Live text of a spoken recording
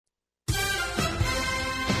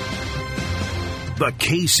The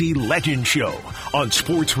KC Legend Show on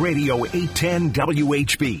Sports Radio 810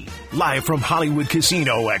 WHB. Live from Hollywood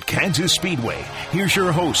Casino at Kansas Speedway. Here's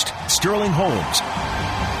your host, Sterling Holmes.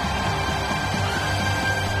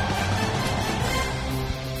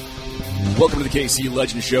 Welcome to the KC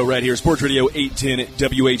Legend Show right here, Sports Radio 810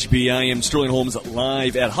 WHB. I am Sterling Holmes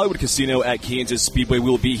live at Hollywood Casino at Kansas Speedway. We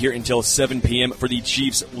will be here until 7 p.m. for the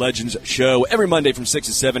Chiefs Legends Show. Every Monday from 6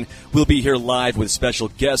 to 7, we'll be here live with special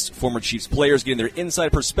guests, former Chiefs players, getting their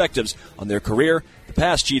inside perspectives on their career, the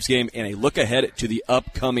past Chiefs game, and a look ahead to the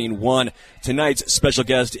upcoming one. Tonight's special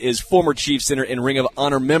guest is former Chiefs center and Ring of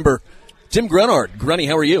Honor member, Tim Grunhard. Grunny,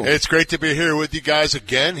 how are you? It's great to be here with you guys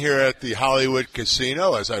again here at the Hollywood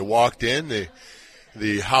Casino. As I walked in,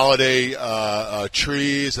 the holiday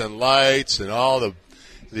trees and lights and all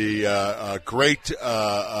the great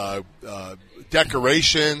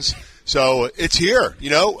decorations. So it's here.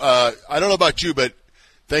 You know, I don't know about you, but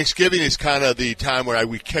Thanksgiving is kind of the time where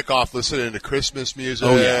we kick off listening to Christmas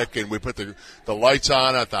music, and we put the lights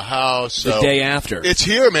on at the house. So the day after. It's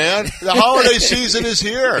here, man. The holiday season is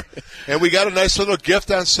here. And we got a nice little gift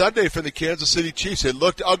on Sunday from the Kansas City Chiefs. It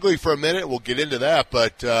looked ugly for a minute. We'll get into that,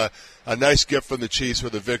 but a nice gift from the Chiefs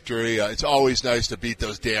with a victory. It's always nice to beat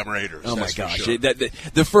those damn Raiders. Oh, my gosh. Sure.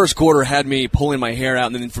 The first quarter had me pulling my hair out,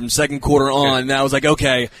 and then from second quarter on, I was like,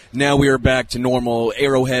 okay, now we are back to normal.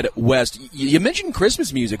 Arrowhead West. You mentioned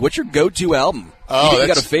Christmas music. What's your go-to album? You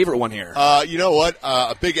got a favorite one here. You know what?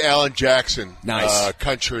 A big Alan Jackson nice.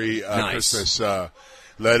 Country nice. Christmas.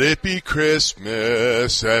 Let it be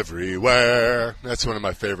Christmas everywhere. That's one of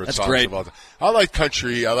my favorite songs great. of all time. I like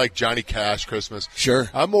country. I like Johnny Cash Christmas. Sure.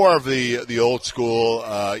 I'm more of the old school,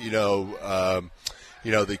 the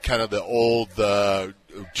kind of the old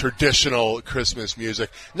traditional Christmas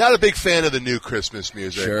music. Not a big fan of the new Christmas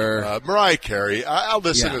music. Sure. Mariah Carey. I'll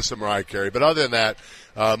listen to some Mariah Carey, but other than that,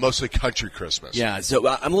 mostly country Christmas. Yeah, so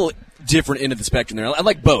I'm a little different end of the spectrum there. I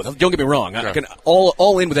like both. Don't get me wrong. I can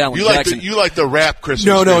all in with Alan Jackson. You like the rap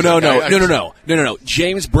Christmas No.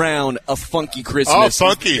 James Brown, A Funky Christmas. Oh,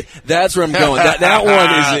 funky. That's where I'm going. That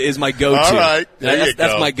one is my go-to. All right.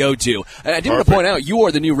 That's my go-to. And I did want to point out, you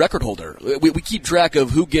are the new record holder. We keep track of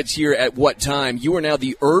who gets here at what time. You are now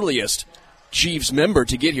the earliest Chiefs member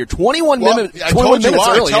to get here. 21 minutes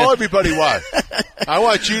early. Tell everybody why. I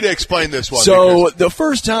want you to explain this one. So the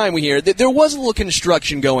first time we hear that there was a little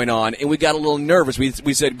construction going on, and we got a little nervous.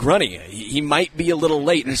 We said, Grunny, he might be a little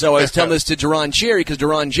late. And so I was telling this to Duron Cherry, because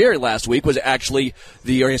Duron Cherry last week was actually,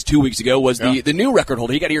 2 weeks ago, was the new record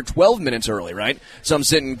holder. He got here 12 minutes early, right? So I'm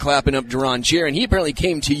sitting clapping up Duron Cherry, and he apparently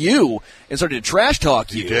came to you and started to trash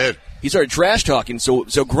talk you. He did. He started trash talking. So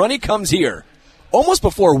Grunny comes here almost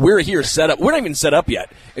before we're here set up. We're not even set up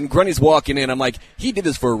yet. And Grunny's walking in. I'm like, he did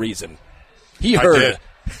this for a reason. He heard.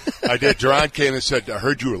 I did. Duron came and said, I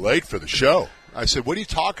heard you were late for the show. I said, what are you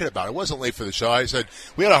talking about? I wasn't late for the show. I said,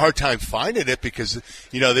 we had a hard time finding it because,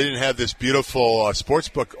 they didn't have this beautiful sports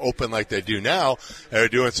book open like they do now. They're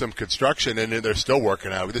doing some construction, and they're still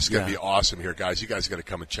working out. This is going to be awesome here, guys. You guys got to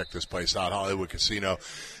come and check this place out, Hollywood Casino.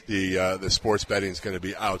 The sports betting is going to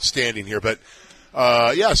be outstanding here. But so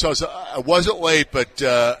I wasn't late, but,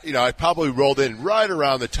 I probably rolled in right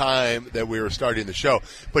around the time that we were starting the show.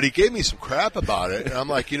 But he gave me some crap about it, and I'm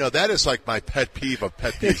like, that is like my pet peeve of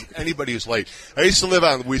pet peeves, anybody who's late. I used to live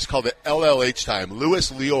on, we used to call it LLH time,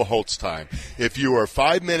 Louis Leo Holtz time. If you were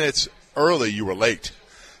 5 minutes early, you were late.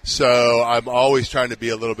 So I'm always trying to be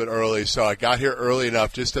a little bit early. So I got here early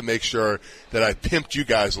enough just to make sure that I pimped you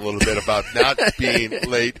guys a little bit about not being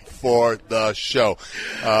late for the show.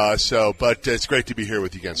 But it's great to be here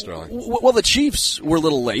with you again, Sterling. Well, the Chiefs were a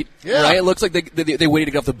little late. Yeah. Right? It looks like they waited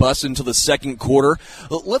to get off the bus until the second quarter.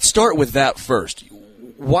 Let's start with that first.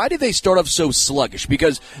 Why did they start off so sluggish?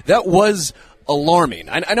 Because that was alarming.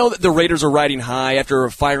 I know that the Raiders are riding high after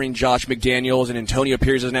firing Josh McDaniels, and Antonio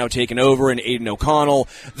Pierce has now taken over, and Aiden O'Connell.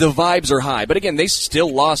 The vibes are high. But again, they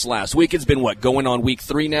still lost last week. It's been, going on week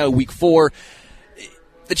 3 now, week 4.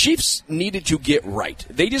 The Chiefs needed to get right.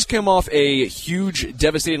 They just came off a huge,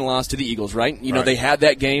 devastating loss to the Eagles, right? They had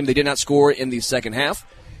that game. They did not score in the second half,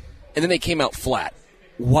 and then they came out flat.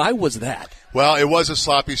 Why was that? Well, it was a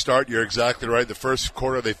sloppy start. You're exactly right. The first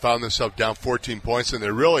quarter, they found themselves down 14 points, and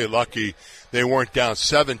they're really lucky they weren't down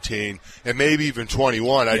 17 and maybe even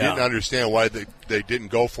 21. I didn't understand why they didn't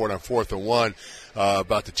go for it on 4th and 1,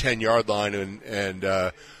 about the 10-yard line, and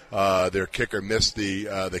their kicker missed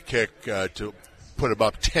the kick to put them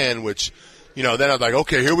up 10, which, then I was like,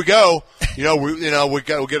 okay, here we go. We'll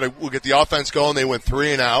get the offense going. They went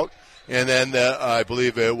 3 and out, and then I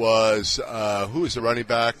believe it was who was the running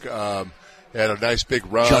back? had a nice big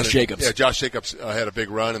run. Josh Jacobs. Yeah, Josh Jacobs had a big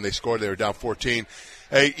run, and they scored. They were down 14.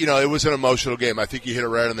 Hey, it was an emotional game. I think you hit it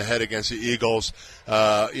right on the head against the Eagles.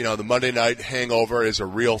 The Monday night hangover is a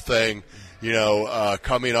real thing.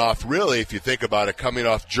 Coming off, really, if you think about it, coming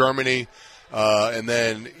off Germany, and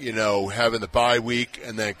then, having the bye week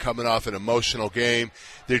and then coming off an emotional game.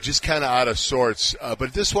 They're just kind of out of sorts.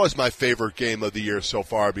 But this was my favorite game of the year so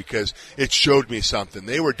far because it showed me something.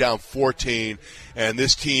 They were down 14, and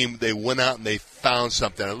this team, they went out and they found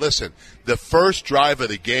something. And listen, the first drive of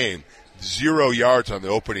the game, 0 yards on the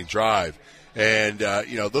opening drive. And,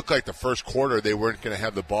 it looked like the first quarter they weren't going to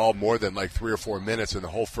have the ball more than like 3 or 4 minutes in the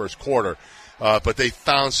whole first quarter. But they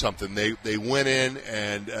found something. They went in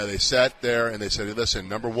and they sat there and they said, hey, listen,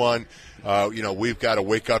 number one, we've got to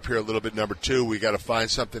wake up here a little bit. Number two, we got to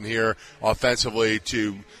find something here offensively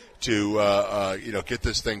to get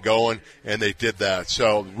this thing going. And they did that.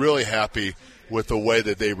 So really happy with the way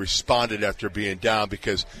that they responded after being down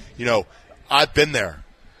because, I've been there.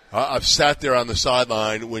 I've sat there on the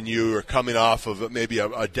sideline when you were coming off of maybe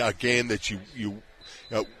a game that you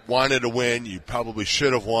wanted to win, you probably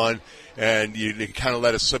should have won, and you kind of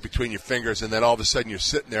let it slip between your fingers, and then all of a sudden you're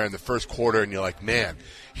sitting there in the first quarter and you're like, man,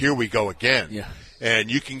 here we go again. Yeah.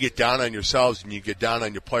 And you can get down on yourselves and you get down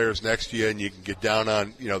on your players next to you and you can get down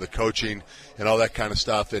on, the coaching and all that kind of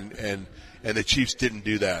stuff, and the Chiefs didn't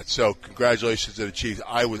do that. So congratulations to the Chiefs.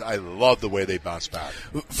 I love the way they bounced back.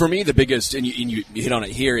 For me, the biggest, and you hit on it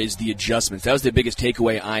here, is the adjustments. That was the biggest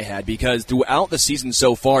takeaway I had because throughout the season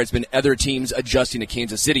so far, it's been other teams adjusting to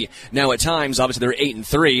Kansas City. Now, at times, obviously, they're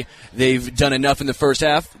 8-3. They've done enough in the first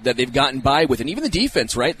half that they've gotten by with. And even the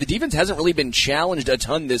defense, right? The defense hasn't really been challenged a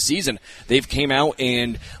ton this season. They've came out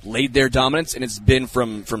and laid their dominance, and it's been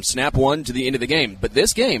from snap one to the end of the game. But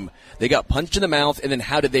this game, they got punched in the mouth, and then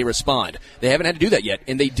how did they respond? They haven't had to do that yet,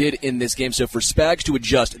 and they did in this game. So for Spags to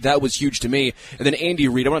adjust, that was huge to me. And then Andy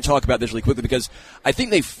Reid, I want to talk about this really quickly because I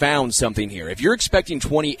think they found something here. If you're expecting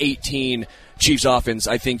 2018 Chiefs offense,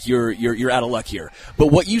 I think you're out of luck here. But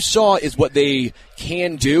what you saw is what they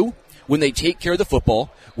can do when they take care of the football,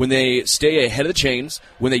 when they stay ahead of the chains,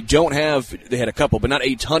 when they had a couple, but not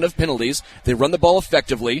a ton of penalties. They run the ball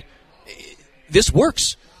effectively. This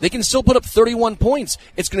works. They can still put up 31 points.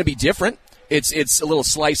 It's going to be different. It's a little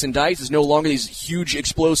slice and dice. It's no longer these huge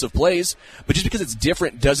explosive plays. But just because it's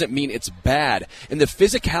different doesn't mean it's bad. And the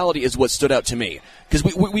physicality is what stood out to me. Because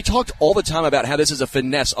we talked all the time about how this is a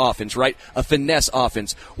finesse offense, right? A finesse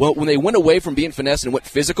offense. Well, when they went away from being finesse and went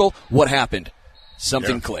physical, what happened?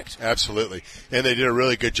 Something clicked. Absolutely. And they did a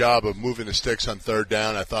really good job of moving the sticks on third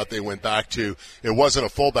down. I thought they went back to – it wasn't a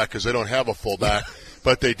fullback because they don't have a fullback.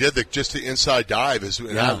 But they did just the inside dive,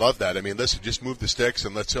 and I love that. I mean, listen, just move the sticks,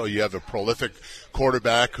 and let's say you have a prolific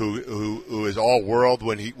quarterback who is all world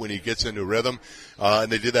when he gets into rhythm,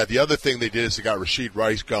 and they did that. The other thing they did is they got Rashid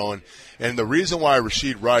Rice going, and the reason why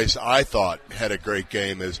Rashid Rice I thought had a great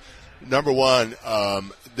game is number one,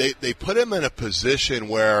 they put him in a position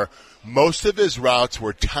where most of his routes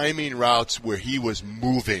were timing routes where he was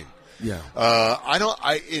moving. Yeah.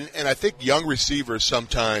 I think young receivers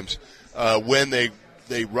sometimes when they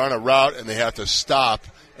run a route and they have to stop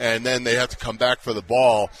and then they have to come back for the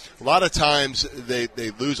ball. A lot of times they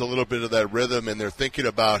lose a little bit of that rhythm and they're thinking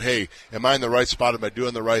about, hey, am I in the right spot? Am I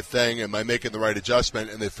doing the right thing? Am I making the right adjustment?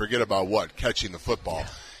 And they forget about what? Catching the football.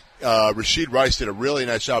 Yeah. Rashid Rice did a really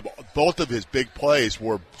nice job. Both of his big plays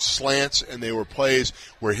were slants, and they were plays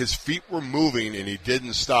where his feet were moving and he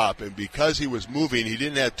didn't stop. And because he was moving, he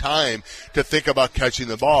didn't have time to think about catching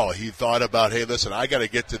the ball. He thought about, hey, listen, I got to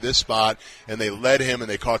get to this spot, and they led him and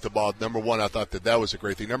they caught the ball. Number one, I thought that was a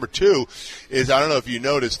great thing. Number two is, I don't know if you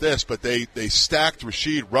noticed this, but they stacked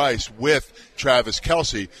Rashid Rice with Travis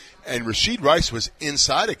Kelce. And Rashid Rice was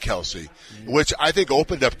inside of Kelce, which I think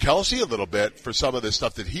opened up Kelce a little bit for some of the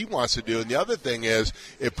stuff that he wants to do. And the other thing is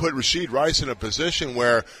it put Rashid Rice in a position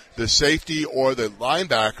where the safety or the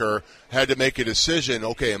linebacker had to make a decision,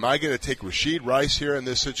 okay, am I going to take Rashid Rice here in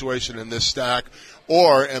this situation, in this stack,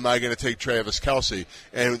 or am I going to take Travis Kelce?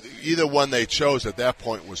 And either one they chose at that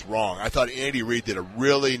point was wrong. I thought Andy Reid did a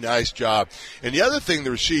really nice job. And the other thing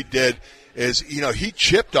that Rashid did is, he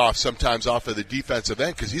chipped off sometimes off of the defensive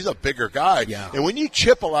end because he's a bigger guy. Yeah. And when you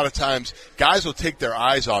chip a lot of times, guys will take their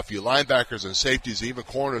eyes off you. Linebackers and safeties, even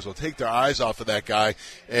corners will take their eyes off of that guy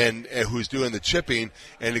and who's doing the chipping,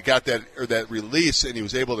 and he got that release, and he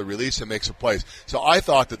was able to release and make some plays. So I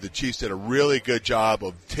thought that the Chiefs did a really good job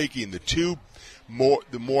of taking the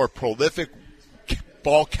more prolific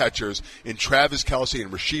ball catchers in Travis Kelce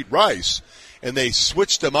and Rashid Rice, and they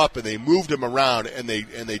switched him up and they moved him around and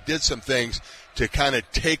they did some things to kind of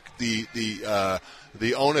take the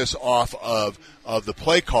onus off of the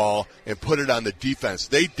play call and put it on the defense.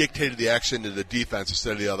 They dictated the action to the defense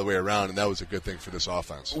instead of the other way around, and that was a good thing for this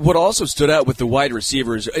offense. What also stood out with the wide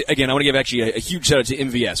receivers, again, I want to give actually a huge shout out to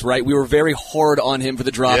MVS, right? We were very hard on him for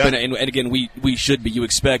the drop, and again, we should be. You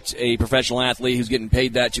expect a professional athlete who's getting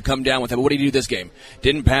paid that to come down with him. But what did he do this game?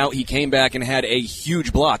 Didn't pout. He came back and had a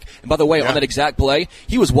huge block. And by the way, on that exact play,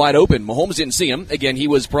 he was wide open. Mahomes didn't see him. Again, he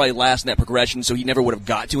was probably last in that progression, so he never would have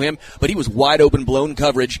got to him. But he was wide open, blown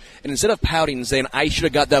coverage, and instead of pouting and saying, I should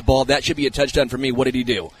have got that ball, that should be a touchdown for me, what did he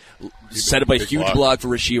do? Set up a huge block for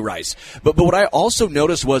Rashee Rice. But what I also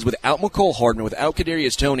noticed was without McCole Hardman, without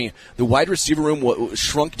Kadarius Toney, the wide receiver room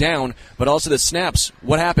shrunk down, but also the snaps.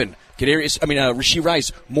 What happened? Rashee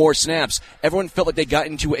Rice, more snaps. Everyone felt like they got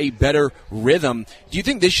into a better rhythm. Do you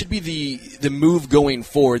think this should be the move going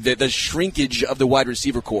forward, the shrinkage of the wide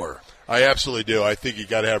receiver core? I absolutely do. I think you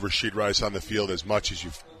got to have Rashee Rice on the field as much as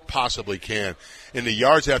you possibly can. And the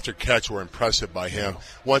yards after catch were impressive by him.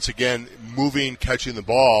 Once again, moving, catching the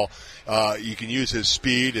ball. You can use his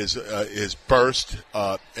speed, his burst,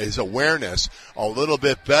 his awareness a little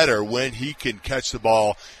bit better when he can catch the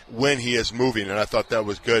ball when he is moving. And I thought that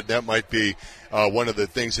was good. That might be one of the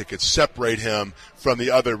things that could separate him from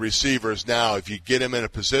the other receivers now. If you get him in a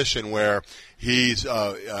position where he's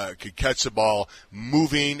could catch the ball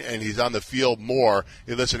moving and he's on the field more.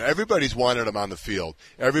 And listen, everybody's wanted him on the field.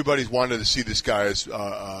 Everybody's wanted to see this guy's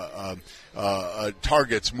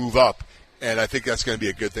targets move up. And I think that's going to be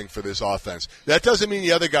a good thing for this offense. That doesn't mean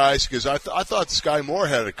the other guys, because I thought Sky Moore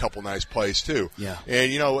had a couple nice plays too. Yeah.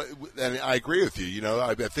 And, and I agree with you.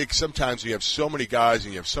 I think sometimes you have so many guys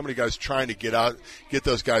and you have so many guys trying to get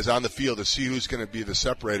those guys on the field to see who's going to be the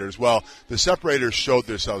separators. Well, the separators showed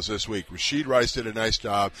themselves this week. Rashee Rice did a nice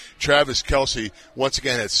job. Travis Kelce, once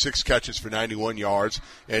again, had 6 catches for 91 yards.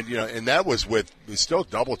 And, and that was with still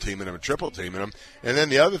double teaming him and triple teaming him. And then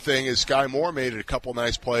the other thing is Sky Moore made a couple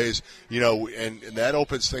nice plays, and that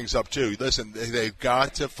opens things up too. Listen, they've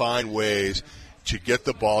got to find ways to get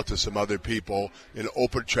the ball to some other people and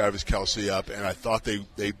open Travis Kelce up, and I thought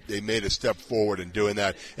they made a step forward in doing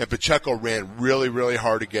that. And Pacheco ran really, really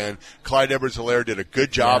hard again. Clyde Edwards-Helaire did a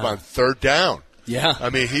good job on third down. Yeah. I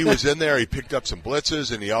mean, he was in there. He picked up some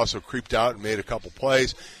blitzes, and he also creeped out and made a couple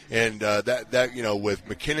plays. And with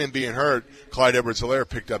McKinnon being hurt, Clyde Edwards-Helaire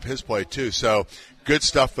picked up his play too. So good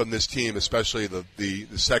stuff from this team, especially the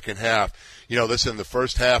second half. Listen, in the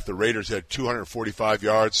first half, the Raiders had 245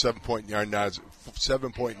 yards,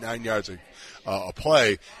 7.9 yards a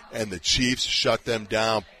play, and the Chiefs shut them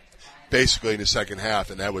down basically in the second half,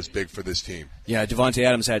 and that was big for this team. Yeah, Devontae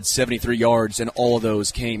Adams had 73 yards, and all of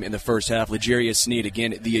those came in the first half. L'Jarius Sneed,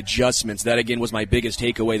 again, the adjustments. That, again, was my biggest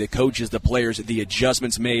takeaway. The coaches, the players, the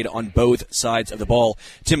adjustments made on both sides of the ball.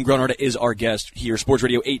 Tim Grunhard is our guest here. Sports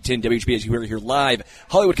Radio 810 WHB, as you hear here live.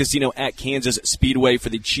 Hollywood Casino at Kansas Speedway for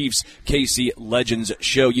the Chiefs KC Legends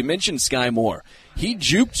show. You mentioned Sky Moore. He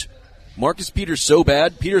juked Marcus Peters so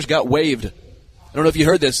bad, Peters got waived. I don't know if you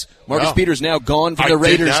heard this. Marcus Peters now gone from the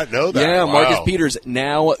Raiders. I did not know that. Yeah, wow. Marcus Peters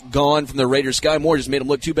now gone from the Raiders. Sky Moore just made him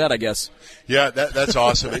look too bad, I guess. Yeah, that's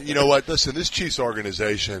awesome. And you know what? Listen, this Chiefs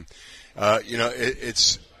organization,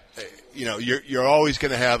 it's you're always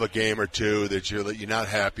going to have a game or two that you're not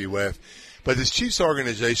happy with. But this Chiefs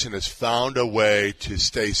organization has found a way to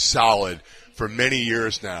stay solid for many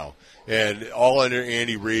years now. And all under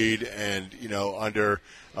Andy Reid and,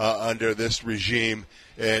 under this regime.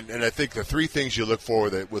 And I think the three things you look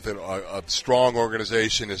for with a strong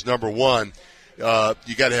organization is, number one, you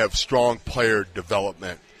got to have strong player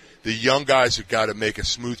development. The young guys have got to make a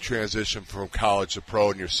smooth transition from college to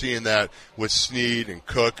pro, and you're seeing that with Sneed and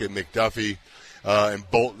Cook and McDuffie and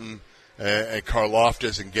Bolton and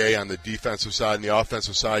Karlaftis and Gay on the defensive side. On the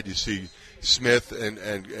offensive side, you see Smith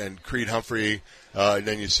and Creed Humphrey. And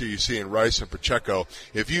then you see in Rice and Pacheco.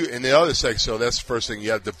 And the other thing, so that's the first thing,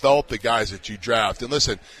 you have to develop the guys that you draft. And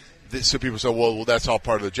listen, some people say, well, that's all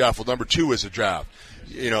part of the draft. Well, number 2 is the draft.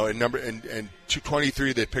 In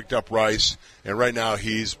 223 they picked up Rice, and right now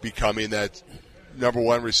he's becoming that number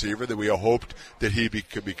 1 receiver that we all hoped that he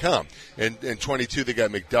could become. And 22 they got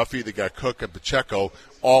McDuffie, they got Cook and Pacheco,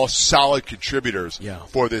 all solid contributors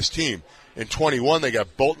for this team. In 21, they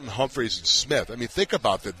got Bolton, Humphreys, and Smith. I mean, think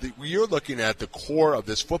about that. You're looking at the core of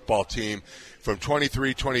this football team from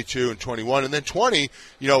 23, 22, and 21. And then 20,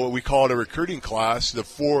 what we call it a recruiting class, the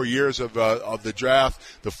 4 years of the draft,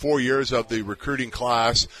 the 4 years of the recruiting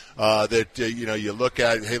class you look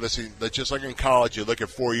at, hey, listen, just like in college, you look at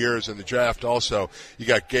 4 years in the draft also. You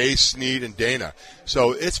got Gay, Snead, and Dana.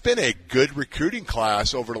 So it's been a good recruiting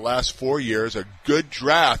class over the last 4 years, a good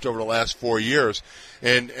draft over the last 4 years.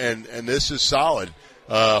 And this is solid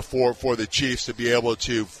for the Chiefs to be able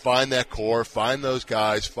to find that core, find those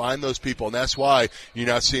guys, find those people. And that's why you're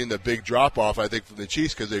not seeing the big drop-off, I think, from the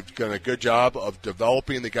Chiefs, because they've done a good job of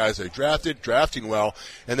developing the guys they drafting well.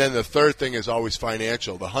 And then the third thing is always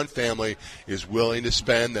financial. The Hunt family is willing to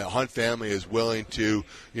spend. The Hunt family is willing to,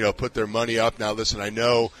 put their money up. Now, listen, I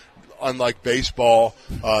know unlike baseball,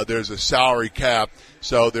 there's a salary cap,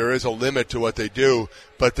 so there is a limit to what they do,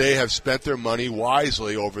 but they have spent their money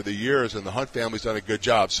wisely over the years, and the Hunt family's done a good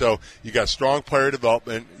job. So you got strong player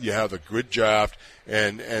development, you have a good draft,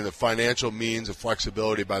 and the financial means of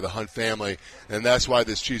flexibility by the Hunt family, and that's why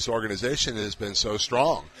this Chiefs organization has been so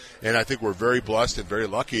strong. And I think we're very blessed and very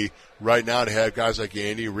lucky right now to have guys like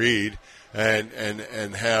Andy Reid and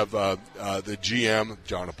have the GM,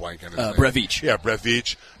 John a blank on his name. Brett Veach. Yeah, Brett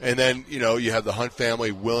Veach. And then, you have the Hunt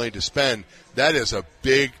family willing to spend. That is a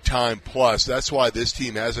big-time plus. That's why this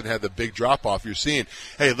team hasn't had the big drop-off. You're seeing,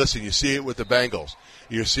 hey, listen, you see it with the Bengals.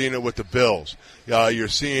 You're seeing it with the Bills. You're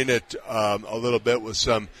seeing it a little bit with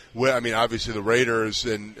some – obviously the Raiders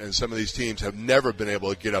and some of these teams have never been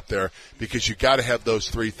able to get up there because you got to have those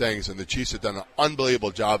three things. And the Chiefs have done an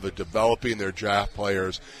unbelievable job of developing their draft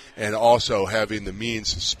players and also having the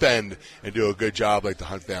means to spend and do a good job like the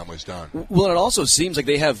Hunt family's done. Well, it also seems like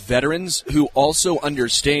they have veterans who also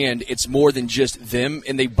understand it's more than just them,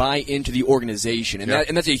 and they buy into the organization. And,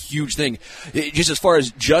 that's a huge thing. Just as far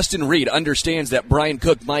as Justin Reid understands that Brian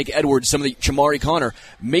Cook, Mike Edwards, some of the Chamari Connor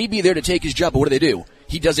may be there to take his job, but what do?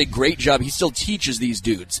 He does a great job. He still teaches these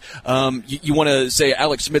dudes. You want to say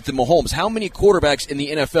Alex Smith and Mahomes. How many quarterbacks in the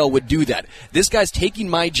NFL would do that? This guy's taking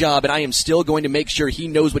my job, and I am still going to make sure he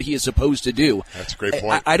knows what he is supposed to do. That's a great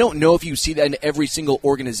point. I don't know if you see that in every single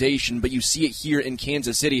organization, but you see it here in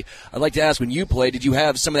Kansas City. I'd like to ask, when you played, did you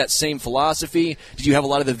have some of that same philosophy? Did you have a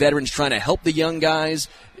lot of the veterans trying to help the young guys?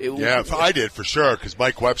 Yeah, I did for sure, because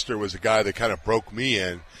Mike Webster was a guy that kind of broke me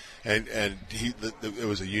in. And it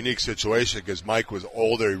was a unique situation because Mike was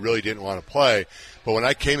older. He really didn't want to play. But when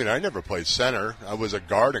I came in, I never played center. I was a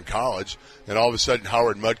guard in college. And all of a sudden,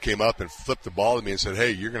 Howard Mudd came up and flipped the ball to me and said,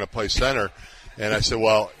 hey, you're going to play center. And I said,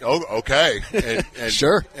 well, okay. And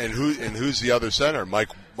sure. And who's the other center? Mike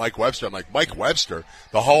Webster. I'm like, Mike Webster,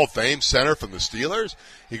 the Hall of Fame center from the Steelers?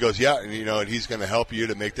 He goes, yeah. And, and he's going to help you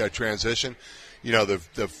to make that transition.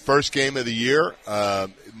 The first game of the year,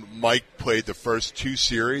 Mike played the first two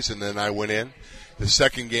series, and then I went in. The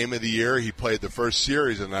second game of the year, he played the first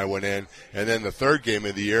series, and I went in. And then the third game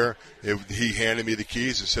of the year, he handed me the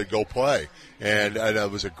keys and said, go play. And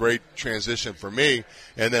it was a great transition for me.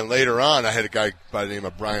 And then later on, I had a guy by the name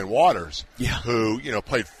of Brian Waters, who,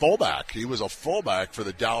 played fullback. He was a fullback for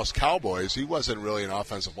the Dallas Cowboys. He wasn't really an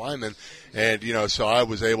offensive lineman. And, so I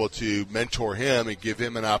was able to mentor him and give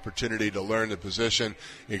him an opportunity to learn the position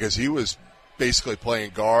because he was basically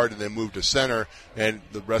playing guard and then moved to center, and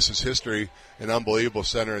the rest is history, an unbelievable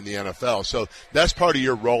center in the NFL. So that's part of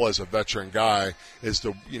your role as a veteran guy is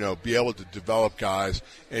to, be able to develop guys,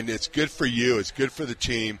 and it's good for you, it's good for the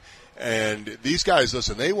team, and these guys,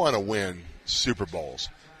 listen, they want to win Super Bowls.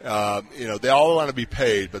 They all want to be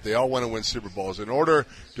paid, but they all want to win Super Bowls. In order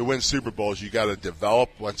to win Super Bowls, you got to develop,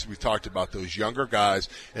 once we talked about those younger guys,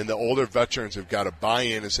 and the older veterans have got to buy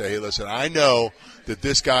in and say, hey, listen, I know that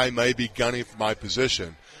this guy may be gunning for my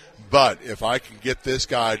position, but if I can get this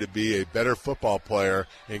guy to be a better football player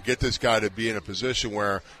and get this guy to be in a position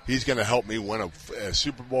where he's going to help me win a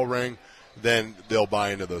Super Bowl ring, then they'll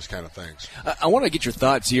buy into those kind of things. I want to get your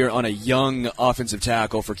thoughts here on a young offensive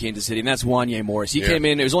tackle for Kansas City, and that's Wanya Morris. He came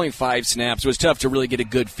in, it was only 5 snaps. It was tough to really get a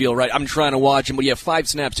good feel, right? I'm trying to watch him, but you have 5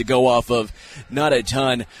 snaps to go off of, not a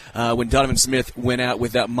ton. When Donovan Smith went out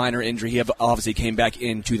with that minor injury, he obviously came back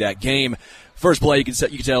into that game. First play, you can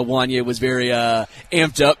tell Wanya was very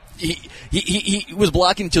amped up. He was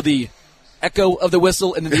blocking to the echo of the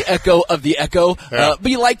whistle and then the echo of the echo. But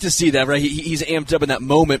you like to see that, right? He's amped up in that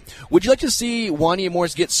moment. Would you like to see Wanya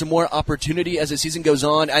Morris get some more opportunity as the season goes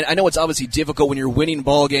on? I know it's obviously difficult when you're winning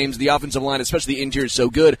ball games. The offensive line, especially the interior, is so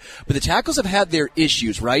good. But the tackles have had their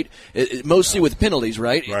issues, right? Mostly with penalties,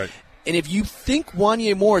 right? Right. And if you think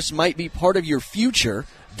Wanya Morris might be part of your future,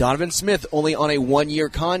 Donovan Smith only on a 1-year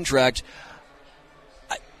contract,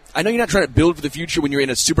 I know you're not trying to build for the future when you're in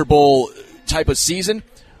a Super Bowl type of season,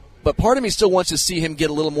 but part of me still wants to see him get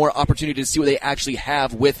a little more opportunity to see what they actually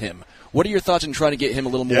have with him. What are your thoughts on trying to get him a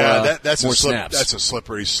little more, more snaps? That's a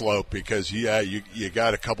slippery slope because, you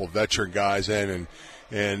got a couple veteran guys in,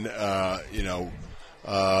 and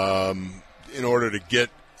in order to get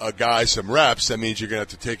a guy some reps, that means you're going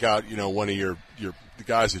to have to take out, one of the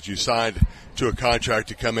guys that you signed to a contract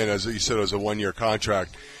to come in, as you said, as a 1-year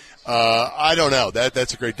contract. I don't know.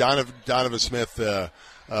 That's a great Donovan Smith.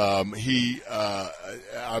 He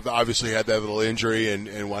obviously had that little injury, and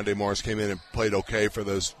Wande Morris came in and played okay for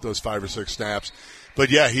those 5 or 6 snaps. But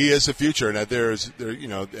yeah, he is the future, and and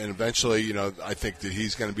eventually, I think that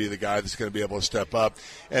he's going to be the guy that's going to be able to step up.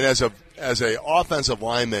 And as a offensive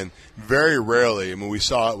lineman, very rarely, we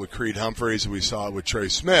saw it with Creed Humphreys, we saw it with Trey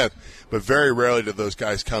Smith, but very rarely do those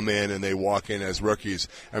guys come in and they walk in as rookies.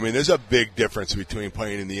 There's a big difference between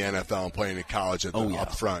playing in the NFL and playing in college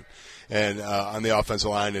up front. And on the offensive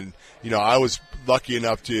line, and I was lucky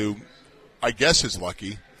enough to, I guess is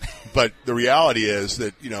lucky, but the reality is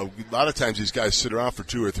that a lot of times these guys sit around for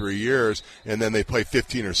 2 or 3 years and then they play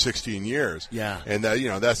 15 or 16 years. Yeah, and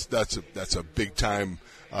that's a big time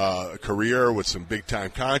career with some big time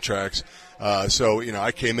contracts. So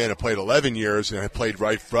I came in and played 11 years, and I played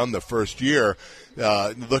right from the first year.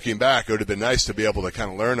 Looking back, it would have been nice to be able to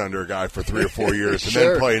kind of learn under a guy for 3 or 4 years and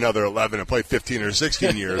then play another 11 and play 15 or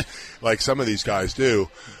 16 years like some of these guys do.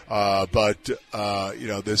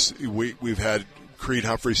 We've had Creed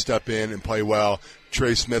Humphrey step in and play well.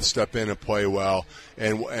 Trey Smith step in and play well,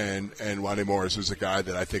 and Wande Morris is a guy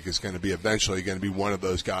that I think is going to be eventually going to be one of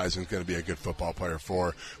those guys and going to be a good football player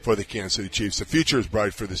for the Kansas City Chiefs. The future is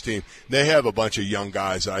bright for this team. They have a bunch of young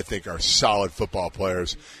guys that I think are solid football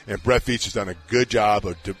players, and Brett Veach has done a good job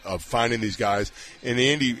of finding these guys. And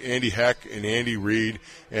Andy Heck and Andy Reid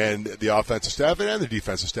and the offensive staff and the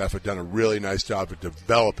defensive staff have done a really nice job of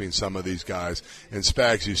developing some of these guys. And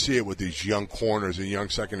Spags, you see it with these young corners and young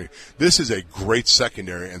secondary. This is a great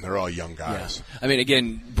secondary, and they're all young guys. Yeah.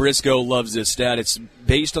 Again, Briscoe loves this stat. It's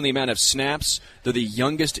based on the amount of snaps. They're the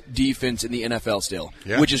youngest defense in the NFL still,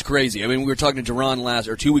 which is crazy. We were talking to Duran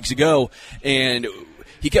 2 weeks ago, and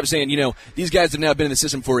he kept saying, these guys have now been in the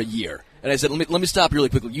system for a year. And I said, let me stop really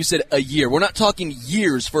quickly. You said a year. We're not talking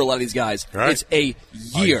years for a lot of these guys. Right. It's a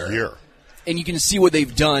year. A year. And you can see what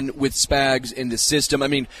they've done with Spags in the system.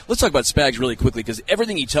 Let's talk about Spags really quickly because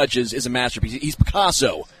everything he touches is a masterpiece. He's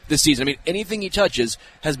Picasso this season. Anything he touches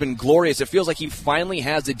has been glorious. It feels like he finally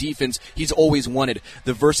has the defense he's always wanted.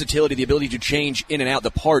 The versatility, the ability to change in and out, the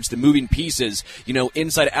parts, the moving pieces,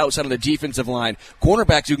 inside, outside on the defensive line.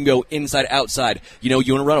 Cornerbacks who can go inside, outside. You want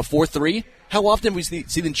to run a 4-3? How often have we see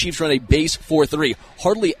the Chiefs run a base 4-3?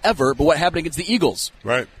 Hardly ever, but what happened against the Eagles?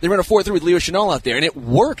 Right. They ran a 4-3 with Leo Chenal out there, and it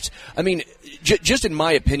worked. Just in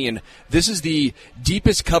my opinion, this is the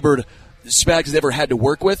deepest cupboard Spags has ever had to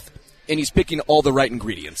work with, and he's picking all the right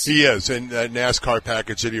ingredients. He is, and that NASCAR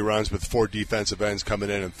package that he runs with 4 defensive ends coming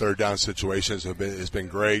in and third down situations has been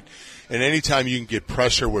great. And anytime you can get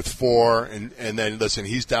pressure with 4, and then, listen,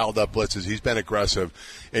 he's dialed up blitzes. He's been aggressive.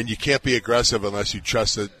 And you can't be aggressive unless you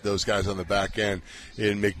trust those guys on the back end.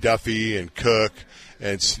 And McDuffie and Cook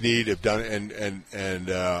and Snead have done,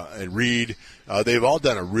 and Reed. They've all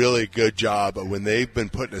done a really good job when they've been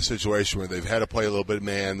put in a situation where they've had to play a little bit of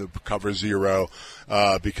man, cover 0,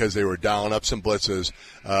 because they were dialing up some blitzes.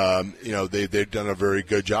 They've done a very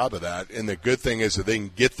good job of that. And the good thing is that they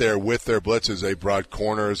can get there with their blitzes. They brought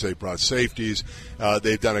corners. They brought safeties.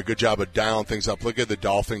 They've done a good job of dialing things up. Look at the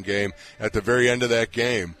Dolphin game. At the very end of that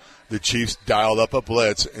game, the Chiefs dialed up a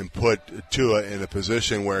blitz and put Tua in a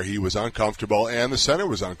position where he was uncomfortable and the center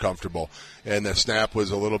was uncomfortable. And the snap was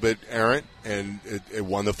a little bit errant, and it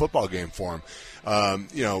won the football game for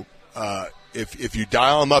him. If you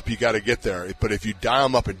dial them up, you got to get there. But if you dial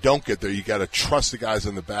them up and don't get there, you got to trust the guys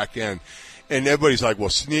on the back end. And everybody's like, well,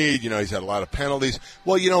 Snead, he's had a lot of penalties.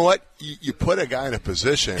 Well, you know what? You put a guy in a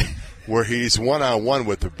position where he's one-on-one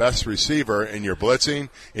with the best receiver and you're blitzing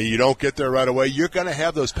and you don't get there right away, you're going to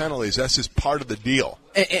have those penalties. That's just part of the deal.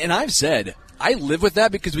 And I've said, I live with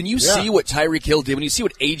that because when you see what Tyreek Hill did, when you see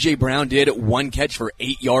what A.J. Brown did at 1 catch for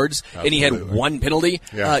 8 yards, and he had 1 penalty,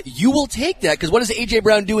 you will take that because what does A.J.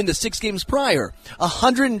 Brown do in the 6 games prior?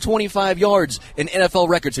 125 yards, an NFL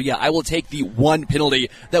record. So, I will take the 1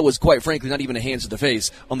 penalty that was, quite frankly, not even a hands to the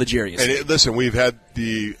face on the Jerry. And listen, we've had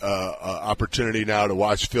the opportunity now to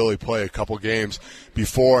watch Philly play a couple games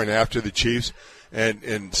before and after the Chiefs.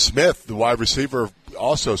 And Smith, the wide receiver,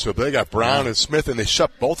 also. So they got Brown and Smith, and they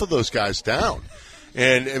shut both of those guys down.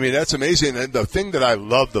 And, that's amazing. And the thing that I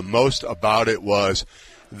loved the most about it was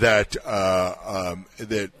that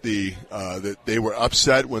they were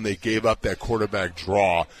upset when they gave up that quarterback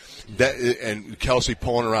draw. And Kelsey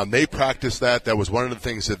pulling around, they practiced that. That was one of the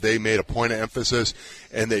things that they made a point of emphasis,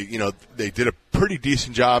 and they did a pretty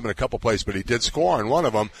decent job in a couple plays, but he did score in one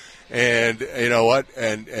of them. And you know what?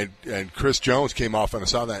 And Chris Jones came off on a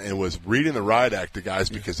side and was reading the riot act to guys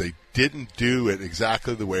because they didn't do it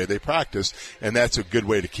exactly the way they practiced, and that's a good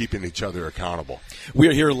way to keeping each other accountable. We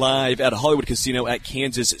are here live at Hollywood Casino at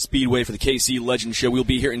Kansas Speedway for the KC Legends Show. We'll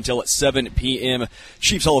be here until 7 p.m.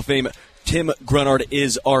 Chiefs Hall of Fame Tim Grunhard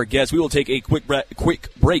is our guest. We will take a quick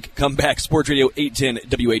break. Come back. Sports Radio 810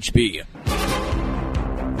 WHB.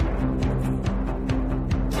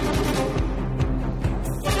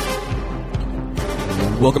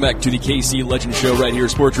 Welcome back to the KC Legends Show right here,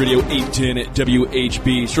 Sports Radio 810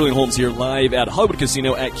 WHB. Sterling Holmes here live at Hollywood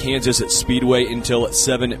Casino at Kansas Speedway until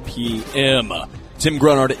 7 p.m. Tim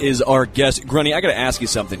Grunhard is our guest. Grunny, I got to ask you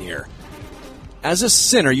something here. As a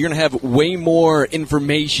center, you're going to have way more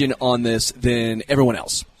information on this than everyone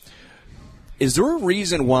else. Is there a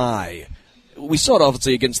reason why, we saw it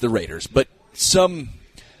obviously against the Raiders, but some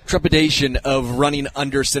trepidation of running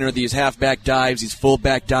under center, these halfback dives, these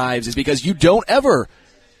fullback dives, is because you don't ever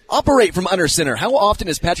operate from under center. How often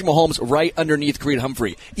is Patrick Mahomes right underneath Creed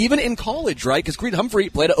Humphrey? Even in college, right? Because Creed Humphrey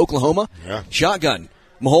played at Oklahoma, shotgun.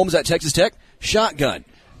 Mahomes at Texas Tech, shotgun.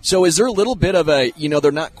 So is there a little bit of a,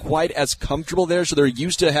 they're not quite as comfortable there, so they're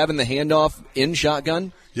used to having the handoff in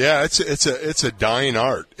shotgun? Yeah, it's a dying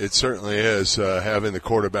art. It certainly is, having the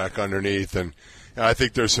quarterback underneath, and I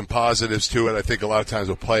think there's some positives to it. I think a lot of times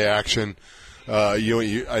with play action, I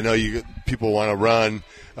know people want to run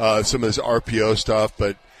some of this RPO stuff,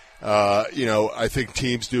 but I think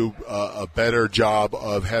teams do a better job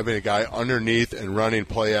of having a guy underneath and running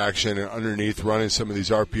play action and underneath running some of these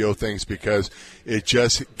RPO things, because it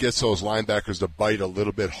just gets those linebackers to bite a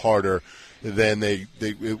little bit harder than they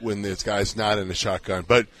when this guy's not in the shotgun.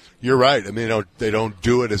 But you're right. I mean, they don't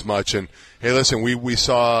do it as much. And hey, listen, we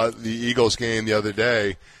saw the Eagles game the other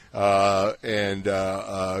day. And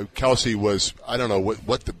Kelsey was, I don't know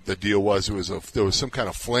what the deal was. There was some kind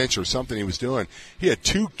of flinch or something he was doing. He had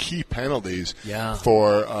two key penalties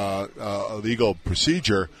for illegal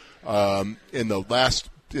procedure in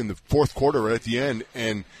the fourth quarter right at the end,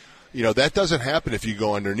 and that doesn't happen if you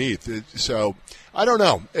go underneath. So I don't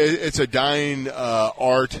know. It's a dying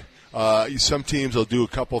art. Some teams will do a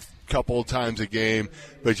couple times a game,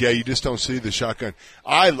 but yeah, you just don't see the shotgun.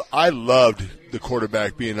 I loved the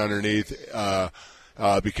quarterback being underneath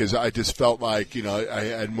because I just felt like I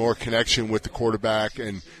had more connection with the quarterback,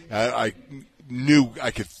 and I knew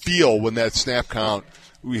I could feel when that snap count.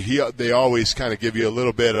 They always kind of give you a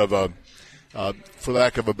little bit of a, for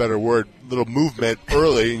lack of a better word, little movement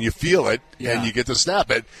early, and you feel it, and you get to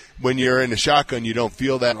snap it. When you're in the shotgun, you don't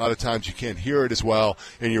feel that. A lot of times you can't hear it as well,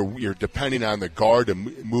 and you're depending on the guard to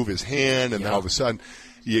move his hand, and then all of a sudden,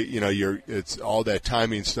 it's all that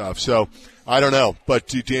timing stuff. So I don't know, but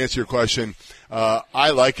to answer your question,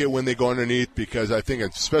 I like it when they go underneath, because I think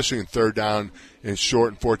especially in third down and short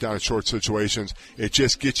and fourth down and short situations, it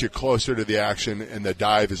just gets you closer to the action, and the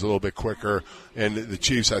dive is a little bit quicker. And the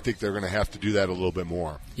Chiefs, I think they're going to have to do that a little bit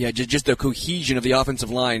more. Yeah, just the cohesion of the offensive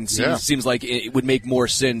line seems like it would make more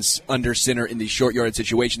sense under center in these short yardage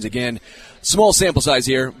situations. Again, small sample size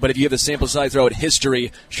here, but if you have the sample size throughout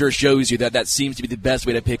history, sure shows you that seems to be the best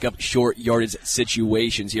way to pick up short yardage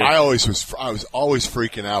situations here. I was always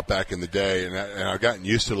freaking out back in the day, and I've gotten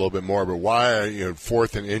used to it a little bit more. But why are you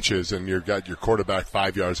fourth and inches, and you've got your quarterback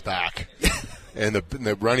 5 yards back? And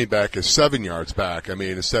the running back is 7 yards back. I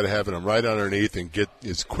mean, instead of having them right underneath and get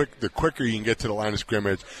the quicker you can get to the line of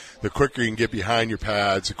scrimmage, the quicker you can get behind your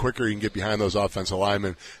pads, the quicker you can get behind those offensive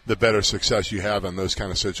linemen, the better success you have in those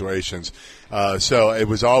kind of situations. So it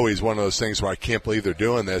was always one of those things where I can't believe they're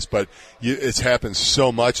doing this, but it's happened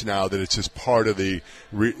so much now that it's just part of the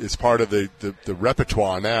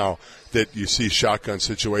repertoire now, that you see shotgun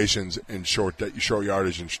situations in short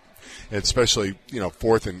yardage and especially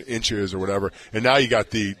fourth and inches or whatever. And now you got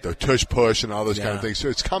the tush push and all those kind of things. So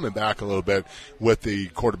it's coming back a little bit with the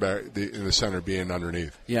quarterback in the center being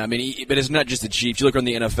underneath. Yeah, I mean, but it's not just the Chiefs. You look around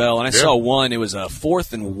the NFL, and I saw one. It was a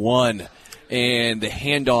 4th and 1. And the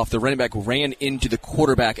handoff, the running back ran into the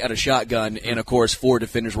quarterback at a shotgun, and, of course, 4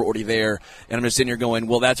 defenders were already there. And I'm just sitting here going,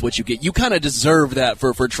 well, that's what you get. You kind of deserve that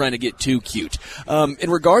for trying to get too cute. In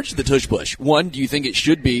regards to the tush push, one, do you think it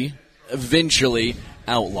should be eventually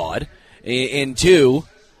outlawed? And 2,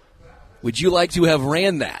 would you like to have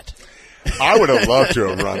ran that? I would have loved to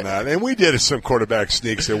have run that. And we did some quarterback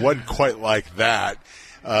sneaks. It wasn't quite like that.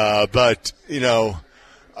 But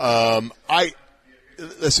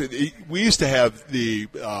listen, we used to have the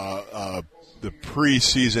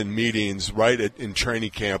preseason meetings right in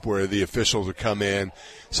training camp where the officials would come in.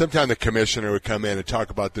 Sometimes the commissioner would come in and talk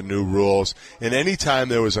about the new rules. And anytime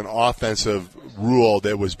there was an offensive rule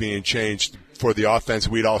that was being changed for the offense,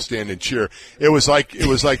 we'd all stand and cheer. It was like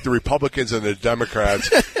the Republicans and the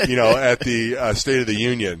Democrats, at the State of the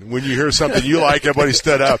Union. When you hear something you like, everybody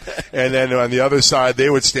stood up, and then on the other side,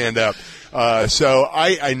 they would stand up. So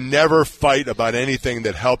I never fight about anything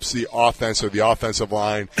that helps the offense or the offensive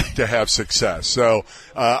line to have success. So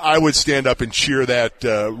I would stand up and cheer that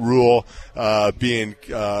rule being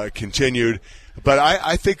continued. But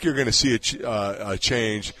I think you're going to see a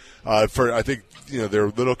change. I think they're a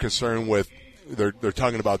little concerned with. They're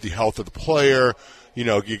talking about the health of the player.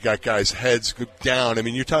 You got guys' heads down. I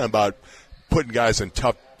mean, you're talking about putting guys in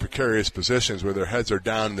tough, precarious positions where their heads are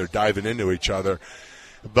down and they're diving into each other.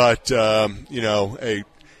 But,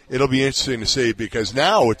 it'll be interesting to see because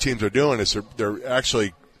now what teams are doing is they're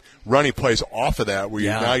actually running plays off of that where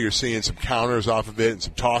now you're seeing some counters off of it and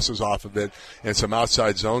some tosses off of it and some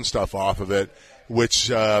outside zone stuff off of it, which,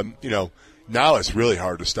 now it's really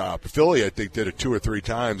hard to stop. Philly, I think, did it 2 or 3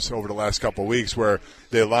 times over the last couple of weeks where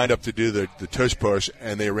they lined up to do the tush push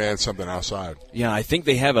and they ran something outside. Yeah, I think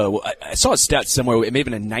they have I saw a stat somewhere. It may have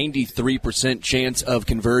been a 93% chance of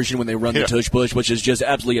conversion when they run the tush push, which is just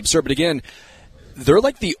absolutely absurd. But again, they're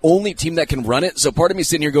like the only team that can run it. So part of me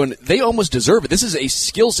sitting here going, they almost deserve it. This is a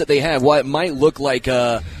skill set they have. While it might look like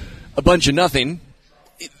a bunch of nothing,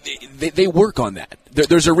 they work on that.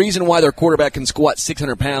 There's a reason why their quarterback can squat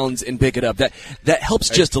 600 pounds and pick it up. That helps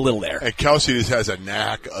just a little there. And Kelsey just has a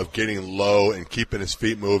knack of getting low and keeping his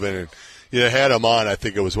feet moving. And had him on, I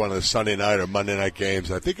think it was one of the Sunday night or Monday night games.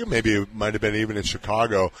 I think it might have been even in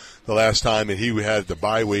Chicago the last time, and he had the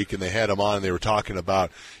bye week, and they had him on, and they were talking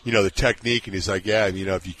about, the technique. And he's like,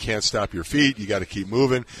 if you can't stop your feet, you got to keep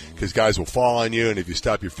moving because guys will fall on you, and if you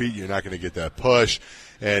stop your feet, you're not going to get that push.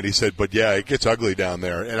 And he said, but it gets ugly down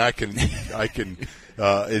there. And I can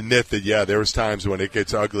admit that, there was times when it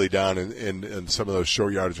gets ugly down in some of those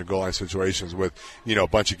short yardage and goal line situations with, a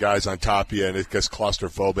bunch of guys on top of you, and it gets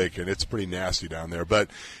claustrophobic, and it's pretty nasty down there.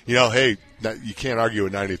 But, hey, you can't argue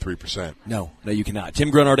with 93%. No, you cannot. Tim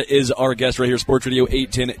Grunhard is our guest right here, Sports Radio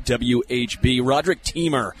 810 WHB. Roderick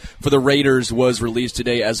Teamer for the Raiders was released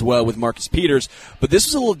today as well with Marcus Peters. But this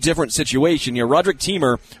was a little different situation here. Roderick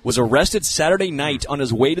Teamer was arrested Saturday night on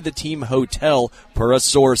his way to the team hotel, per a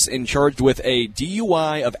source, and charged with a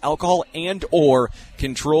DUI of alcohol and or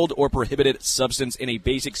controlled or prohibited substance in a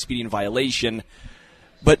basic speeding violation.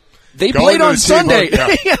 But they played on Sunday.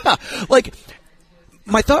 Yeah.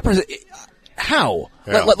 My thought process, how?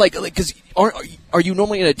 Yeah. Because are you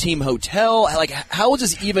normally in a team hotel? How is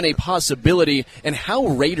this even a possibility? And how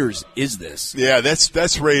Raiders is this? Yeah,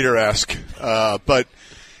 that's Raider-esque. But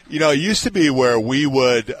it used to be where we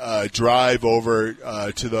would drive over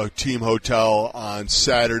to the team hotel on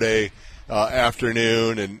Saturday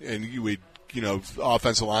afternoon, and we'd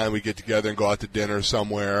offensive line, we'd get together and go out to dinner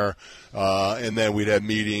somewhere, and then we'd have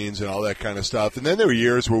meetings and all that kind of stuff. And then there were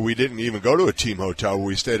years where we didn't even go to a team hotel, where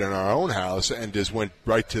we stayed in our own house and just went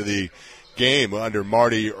right to the game under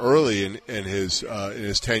Marty early in his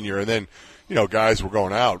tenure. And then, guys were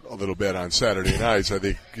going out a little bit on Saturday nights. I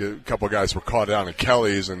think a couple of guys were caught down at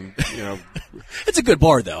Kelly's, and it's a good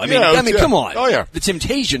bar, though. I mean, come on. Oh yeah, the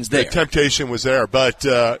temptation's there. The temptation was there, but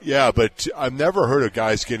but I've never heard of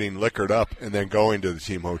guys getting liquored up and then going to the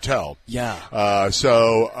team hotel. Yeah. That's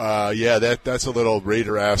a little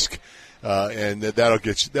Raider-esque. And that'll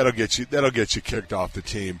get you kicked off the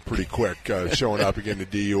team pretty quick. Showing up again to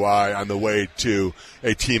DUI on the way to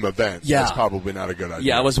a team event. Yeah, that's probably not a good idea.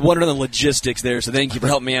 Yeah, I was wondering the logistics there, so thank you for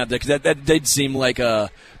helping me out there, because that did seem like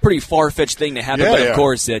a pretty far-fetched thing to happen. But of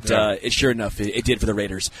course, it sure enough it did for the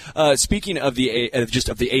Raiders. Speaking of the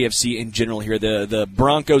AFC in general here, the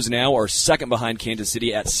Broncos now are second behind Kansas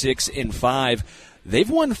City at 6-5. They've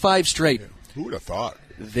won 5 straight. Who would have thought?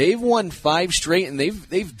 They've won 5 straight, and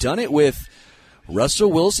they've done it with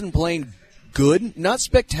Russell Wilson playing good, not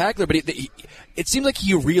spectacular, but it seems like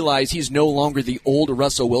he realized he's no longer the old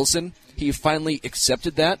Russell Wilson. He finally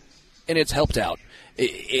accepted that, and it's helped out.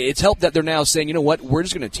 It's helped that they're now saying, you know what, we're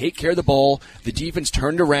just going to take care of the ball. The defense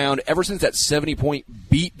turned around ever since that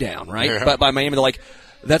 70-point beatdown, right, by Miami. They're like,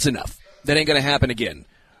 that's enough. That ain't going to happen again.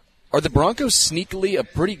 Are the Broncos sneakily a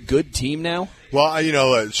pretty good team now?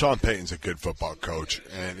 Well, Sean Payton's a good football coach,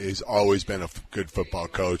 and he's always been a good football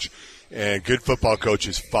coach. And good football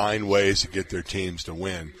coaches find ways to get their teams to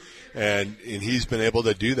win. And he's been able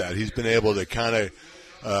to do that. He's been able to kind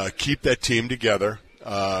of keep that team together,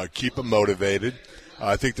 keep them motivated.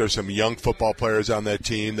 I think there's some young football players on that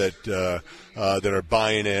team that are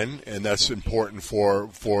buying in, and that's important for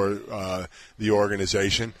the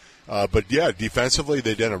organization. But yeah, defensively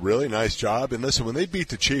they did a really nice job. And listen, when they beat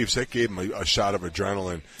the Chiefs, that gave them a shot of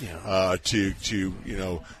adrenaline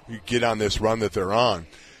to get on this run that they're on.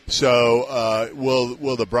 So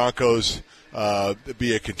will the Broncos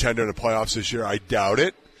be a contender in the playoffs this year? I doubt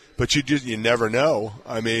it. But you never know.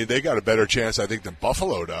 I mean, they got a better chance, I think, than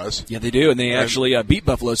Buffalo does. Yeah, they do, and they actually beat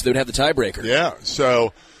Buffalo, so they would have the tiebreaker. Yeah.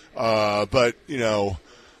 So, but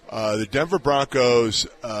the Denver Broncos,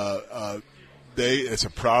 it's a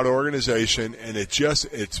proud organization, and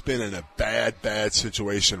it's been in a bad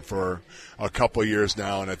situation for a couple of years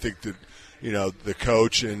now, and I think that the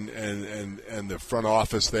coach and the front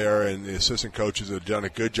office there and the assistant coaches have done a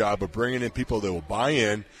good job of bringing in people that will buy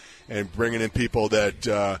in and bringing in people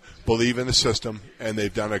that believe in the system, and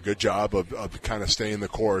they've done a good job of kind of staying the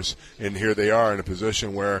course. And here they are in a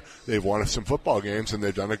position where they've won some football games, and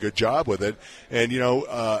they've done a good job with it. And,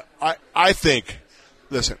 I think,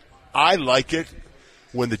 listen, I like it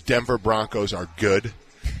when the Denver Broncos are good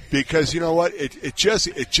because, you know what, it just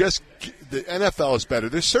the NFL is better.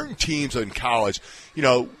 There's certain teams in college,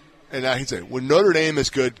 and I can say, when Notre Dame is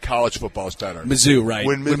good, college football is better. Mizzou, right?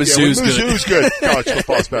 When Mizzou's good, college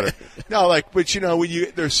football is better. No, but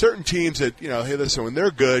there's certain teams that, hey, listen, when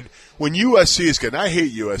they're good, when USC is good, and I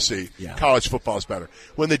hate USC, college football is better.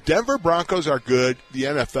 When the Denver Broncos are good, the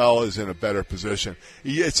NFL is in a better position.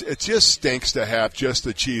 It just stinks to have just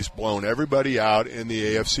the Chiefs blown everybody out in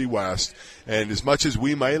the AFC West. And as much as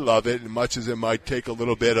we might love it, and much as it might take a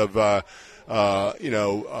little bit of are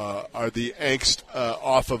the angst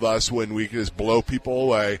off of us when we just blow people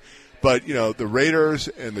away. But, the Raiders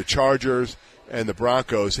and the Chargers and the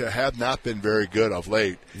Broncos have not been very good of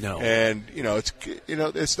late. No. And,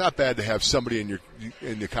 it's not bad to have somebody in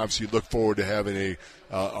the conference you look forward to having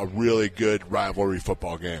a really good rivalry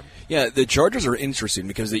football game. Yeah, the Chargers are interesting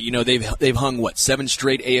because they've hung 7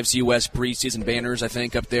 straight AFC West preseason banners, I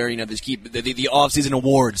think, up there. They keep the off-season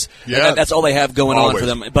awards. Yeah, that's all they have going always on for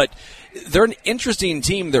them. But they're an interesting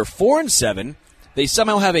team. They're 4-7. They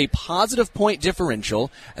somehow have a positive point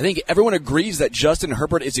differential. I think everyone agrees that Justin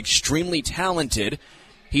Herbert is extremely talented.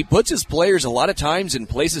 He puts his players a lot of times in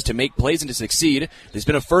places to make plays and to succeed. There's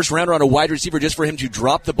been a first-rounder on a wide receiver just for him to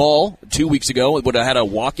drop the ball 2 weeks ago. It would have had a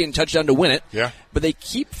walk-in touchdown to win it. Yeah. But they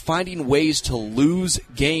keep finding ways to lose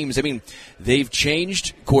games. I mean, they've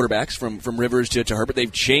changed quarterbacks from Rivers to Herbert.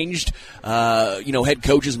 They've changed head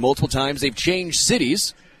coaches multiple times. They've changed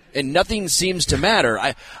cities, and nothing seems to matter.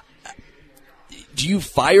 Do you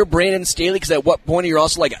fire Brandon Staley? Because at what point are you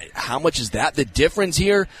also like, how much is that the difference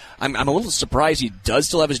here? I'm a little surprised he does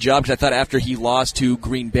still have his job because I thought after he lost to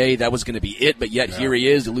Green Bay that was going to be it. But yet here he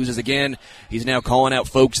is. He loses again. He's now calling out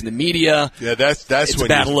folks in the media. Yeah, that's it's when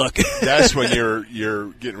bad luck. That's when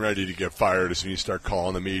you're getting ready to get fired. Is when you start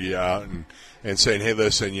calling the media out and saying, hey,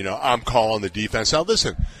 listen, I'm calling the defense. Now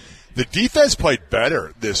listen. The defense played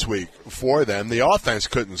better this week for them. The offense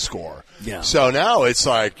couldn't score. Yeah. So now it's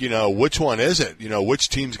like, which one is it? Which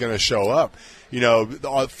team's going to show up?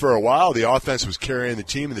 For a while the offense was carrying the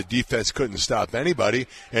team and the defense couldn't stop anybody.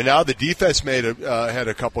 And now the defense had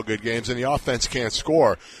a couple good games and the offense can't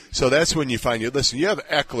score. So that's when you find you have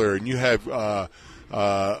Eckler and you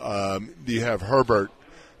have Herbert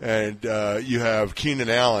and you have Keenan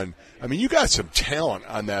Allen. I mean, you got some talent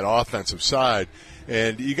on that offensive side.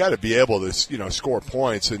 And you got to be able to, score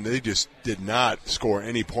points, and they just did not score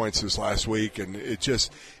any points this last week, and it's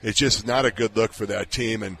just not a good look for that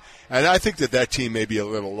team. And I think that team may be a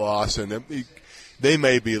little lost, and they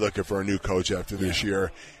may be looking for a new coach after this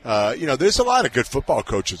year. There's a lot of good football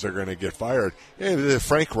coaches that are going to get fired.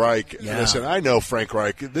 Frank Reich, listen, I know Frank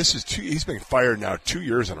Reich. He's been fired now 2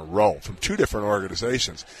 years in a row from 2 different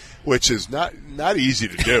organizations, which is not easy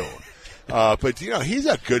to do. But he's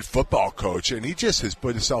a good football coach, and he just has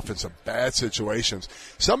put himself in some bad situations.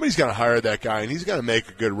 Somebody's going to hire that guy, and he's going to make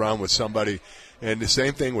a good run with somebody. And the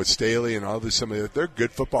same thing with Staley and all this. Somebody that they're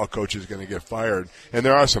good football coaches going to get fired, and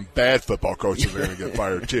there are some bad football coaches that are going to get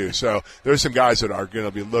fired too. So there's some guys that are going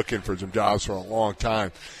to be looking for some jobs for a long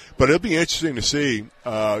time. But it'll be interesting to see.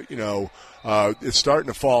 It's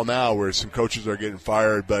starting to fall now where some coaches are getting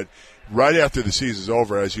fired, but. Right after the season's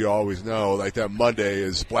over, as you always know, like that Monday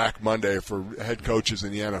is Black Monday for head coaches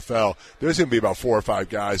in the NFL. There's going to be about 4 or 5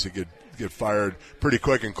 guys that get fired pretty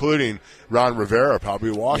quick, including Ron Rivera,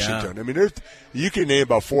 probably Washington. Yeah. I mean, you can name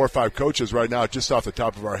about 4 or 5 coaches right now just off the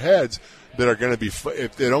top of our heads that are going to be,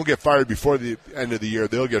 if they don't get fired before the end of the year,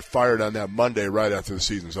 they'll get fired on that Monday right after the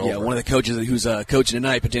season's over. Yeah, one of the coaches who's coaching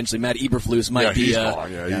tonight, potentially Matt Eberflus, might be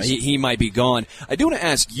gone. He might be gone. I do want to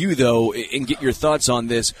ask you, though, and get your thoughts on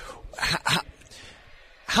this.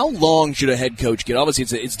 How long should a head coach get?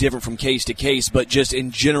 Obviously, it's different from case to case, but just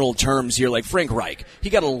in general terms here, like Frank Reich, he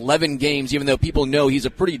got 11 games, even though people know he's a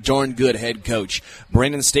pretty darn good head coach.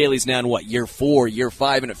 Brandon Staley's now in, year 4, year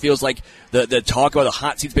 5, and it feels like the talk about the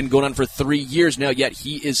hot seat's been going on for 3 years now, yet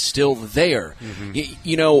he is still there.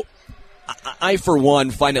 Mm-hmm. I, for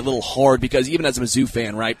one, find it a little hard because even as a Mizzou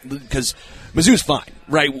fan, right, because Mizzou's fine,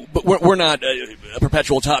 right, but we're not a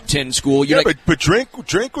perpetual top 10 school. But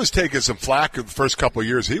Drink was taking some flack in the first couple of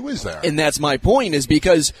years he was there. And that's my point, is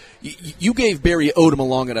because you gave Barry Odom a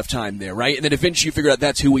long enough time there, right, and then eventually you figured out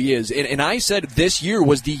that's who he is. And I said this year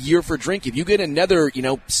was the year for Drink. If you get another,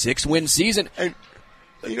 6-win season. And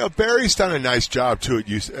Barry's done a nice job, too, at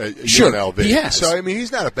sure, UNLV. He has. So,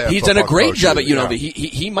 he's not a bad He's done a great job at UNLV. Yeah.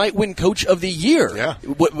 He might win Coach of the Year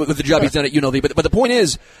with the job he's done at UNLV. But the point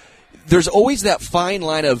is, there's always that fine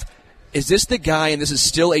line of, is this the guy and this is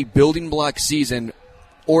still a building block season,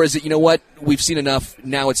 or is it, we've seen enough,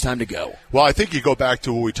 now it's time to go? Well, I think you go back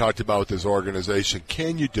to what we talked about with this organization.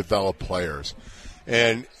 Can you develop players?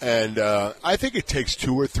 And I think it takes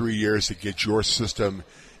 2 or 3 years to get your system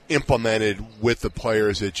implemented with the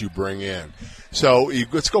players that you bring in. So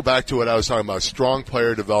let's go back to what I was talking about, strong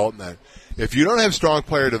player development. If you don't have strong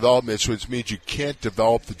player development, which means you can't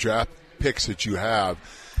develop the draft picks that you have,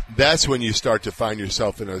 that's when you start to find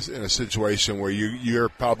yourself in a situation where you're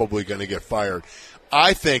probably going to get fired.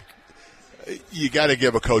 I think you got to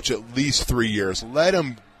give a coach at least 3 years. Let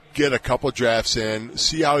him get a couple drafts in,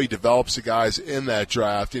 see how he develops the guys in that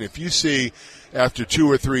draft. And if you see after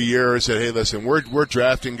 2 or 3 years that, hey, listen, we're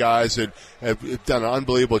drafting guys that have done an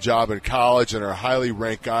unbelievable job in college and are highly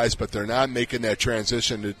ranked guys, but they're not making that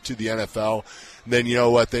transition to the NFL, then you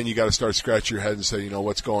know what? Then you got to start scratching your head and say,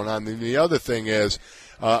 what's going on. And the other thing is,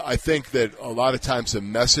 I think that a lot of times the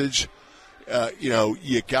message,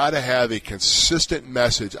 you got to have a consistent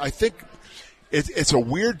message. I think it's a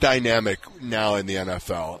weird dynamic now in the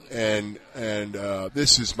NFL, and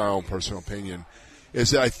this is my own personal opinion,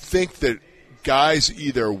 is that I think that guys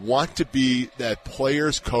either want to be that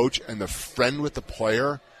player's coach and the friend with the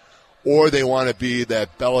player, or they want to be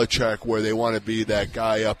that Belichick where they want to be that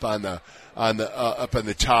guy up on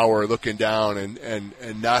the tower looking down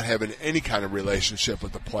and not having any kind of relationship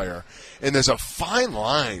with the player. And there's a fine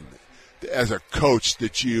line as a coach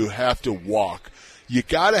that you have to walk. You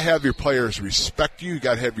got to have your players respect you. You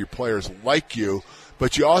got to have your players like you,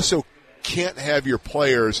 but you also can't have your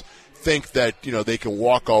players think that they can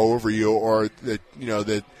walk all over you, or that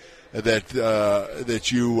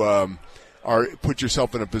that you are put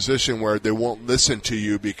yourself in a position where they won't listen to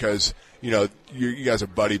you because you guys are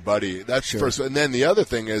buddy. That's sure. First, and then the other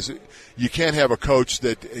thing is you can't have a coach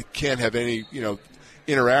that can't have any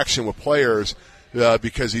interaction with players.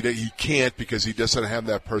 Because he can't, because he doesn't have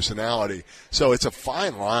that personality. So it's a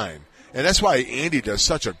fine line. And that's why Andy does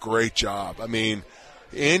such a great job. I mean,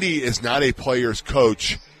 Andy is not a player's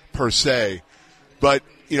coach per se, but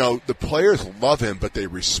the players love him, but they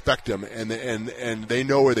respect him, and they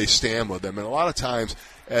know where they stand with him. And a lot of times,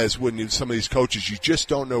 as when some of these coaches, you just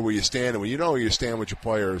don't know where you stand. And when you know where you stand with your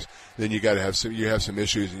players, then you have some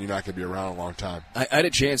issues, and you're not going to be around a long time. I had a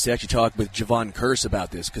chance to actually talk with Javon Curse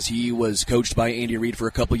about this because he was coached by Andy Reid for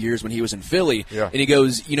a couple years when he was in Philly. Yeah. And he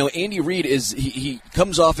goes, Andy Reid he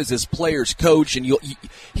comes off as his player's coach, and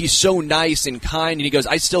he's so nice and kind. And he goes,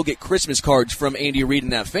 I still get Christmas cards from Andy Reid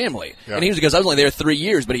and that family. Yeah. And he goes, I was only there 3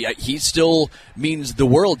 years, but he still means the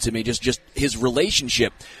world to me. Just his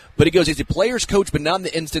relationship. But he goes, it's a player's coach, but not in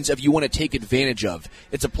the instance of you want to take advantage of.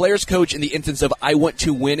 It's a player's coach in the instance of I want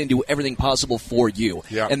to win and do everything possible for you.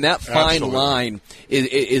 Yeah, and that fine line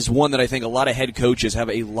is one that I think a lot of head coaches have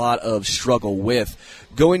a lot of struggle with.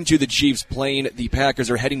 Going to the Chiefs, playing the Packers,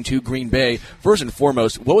 or heading to Green Bay, first and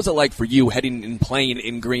foremost, what was it like for you heading and playing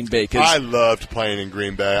in Green Bay? I loved playing in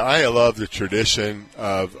Green Bay. I love the tradition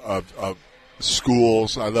of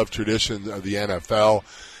schools. I love tradition of the NFL.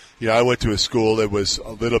 I went to a school that was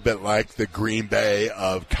a little bit like the Green Bay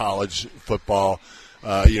of college football.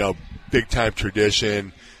 Big time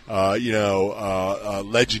tradition. Legendary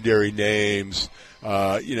names.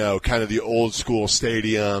 Kind of the old school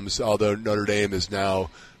stadiums. Although Notre Dame is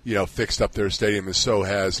now, fixed up their stadium, and so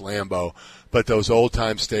has Lambeau. But those old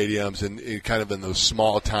time stadiums, and kind of in those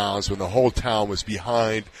small towns when the whole town was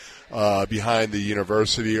behind behind the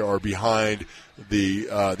university or behind the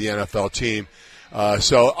NFL team.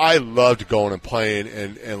 So I loved going and playing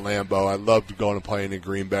in Lambeau. I loved going and playing in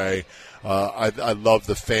Green Bay. I love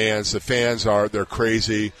the fans. The fans they're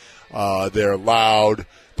crazy. They're loud,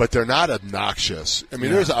 but they're not obnoxious. I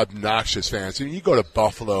mean, there's obnoxious fans. I mean, you go to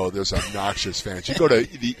Buffalo, there's obnoxious fans. You go to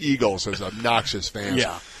the Eagles, there's obnoxious fans.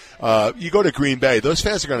 Yeah. You go to Green Bay, those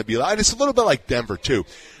fans are going to be loud. It's a little bit like Denver, too.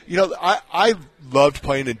 You know, I loved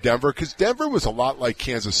playing in Denver because Denver was a lot like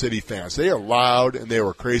Kansas City fans. They are loud and they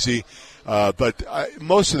were crazy, but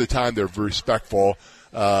most of the time they're respectful,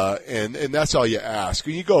 and that's all you ask.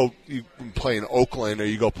 When you play in Oakland or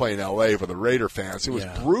you go play in L.A. for the Raider fans, it was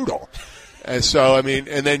brutal. And so, I mean,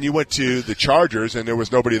 and then you went to the Chargers and there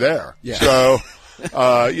was nobody there. Yeah. So,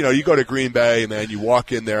 you go to Green Bay, man, you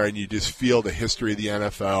walk in there and you just feel the history of the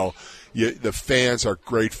NFL. The fans are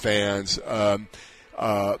great fans.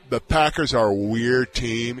 The Packers are a weird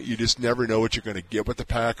team. You just never know what you're going to get with the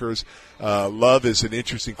Packers. Love is an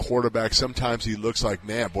interesting quarterback. Sometimes he looks like,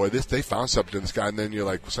 man, boy, they found something to this guy. And then you're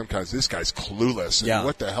like, sometimes this guy's clueless. And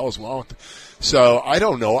what the hell is wrong with him? So I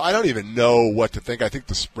don't know. I don't even know what to think. I think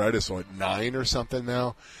the spread is like 9 or something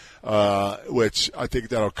now, which I think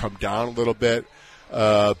that'll come down a little bit.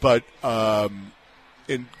 But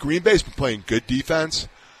Green Bay's been playing good defense.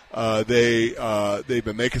 They've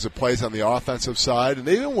been making some plays on the offensive side, and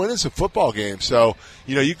they've been winning some football games. So,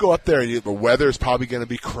 you go up there, and the weather's probably going to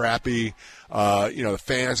be crappy. The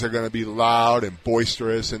fans are going to be loud and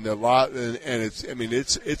boisterous, and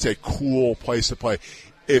it's a cool place to play.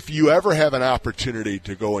 If you ever have an opportunity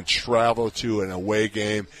to go and travel to an away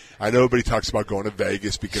game, I know everybody talks about going to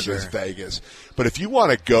Vegas because it's Vegas, but if you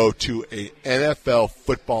want to go to an NFL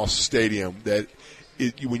football stadium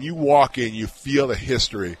when you walk in, you feel the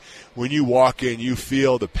history. When you walk in, you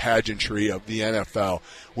feel the pageantry of the NFL.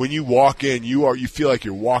 When you walk in, you feel like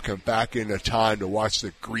you're walking back into time to watch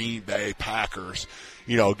the Green Bay Packers,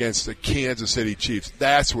 against the Kansas City Chiefs.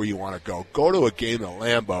 That's where you want to go. Go to a game at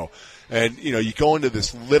Lambeau. And, you go into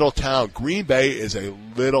this little town. Green Bay is a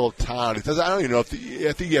little town. I don't even know I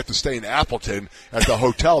think you have to stay in Appleton at the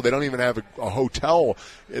hotel. They don't even have a hotel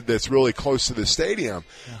that's really close to the stadium.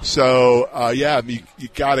 Yeah. So, you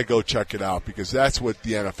got to go check it out because that's what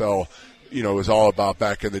the NFL, was all about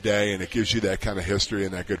back in the day, and it gives you that kind of history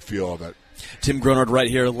and that good feel of it. Tim Grunhard right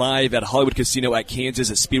here live at Hollywood Casino at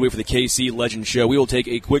Kansas at Speedway for the KC Legend Show. We will take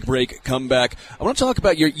a quick break, come back. I want to talk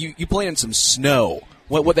about you playing in some snow.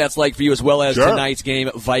 What that's like for you, as well as tonight's game,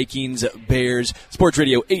 Vikings, Bears. Sports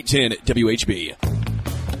Radio 810 WHB.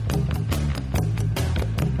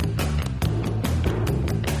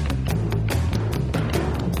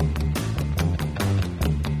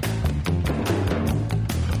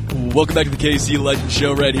 Welcome back to the KC Legend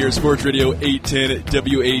Show right here, Sports Radio 810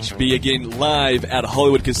 WHB. Again, live at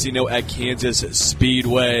Hollywood Casino at Kansas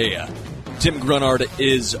Speedway. Tim Grunhard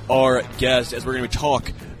is our guest as we're going to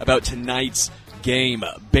talk about tonight's game.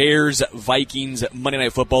 Bears, Vikings, Monday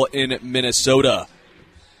Night Football in Minnesota.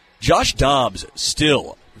 Josh Dobbs,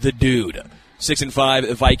 still the dude. 6-5,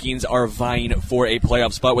 the Vikings are vying for a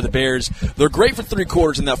playoff spot with the Bears. They're great for 3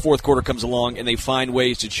 quarters, and that fourth quarter comes along, and they find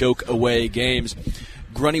ways to choke away games.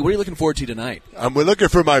 Grunny, what are you looking forward to tonight? We're looking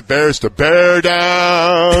for my Bears to bear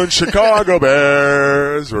down, Chicago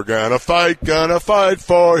Bears. We're gonna fight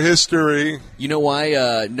for history. You know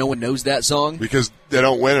why no one knows that song? Because they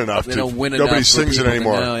don't win enough. Nobody sings it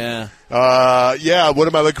anymore. Know, yeah. What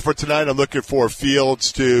am I looking for tonight? I'm looking for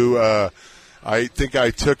Fields to. I think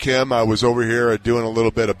I took him. I was over here doing a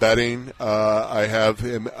little bit of betting. I have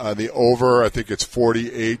him on the over. I think it's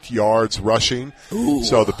 48 yards rushing. Ooh.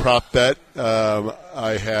 So the prop bet.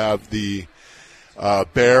 I have the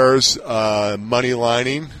Bears money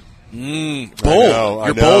lining. Bold.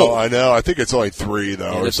 I bold. know. I think it's only 3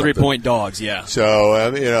 though. Yeah, they're 3-point dogs. Yeah. So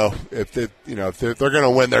if they're going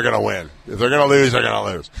to win, they're going to win. If they're going to lose, they're going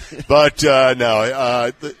to lose. But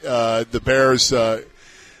the Bears.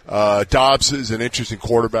 Dobbs is an interesting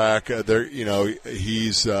quarterback.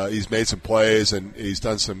 He's made some plays and he's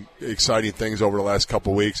done some exciting things over the last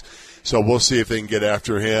couple of weeks. So we'll see if they can get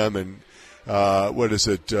after him. And what is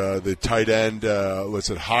it? The tight end? What's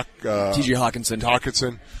it? T.J.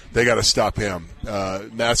 Hawkinson. They got to stop him.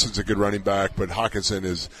 Matson's a good running back, but Hawkinson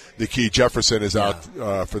is the key. Jefferson is out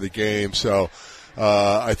for the game. So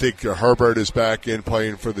I think Herbert is back in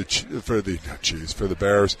playing for the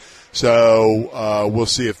Bears. So we'll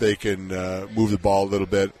see if they can move the ball a little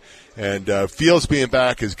bit. And Fields being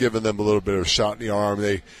back has given them a little bit of a shot in the arm.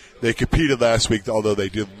 They competed last week, although they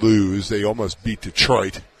did lose. They almost beat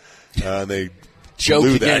Detroit. They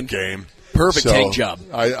blew that game. Perfect tank job.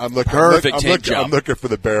 I'm looking for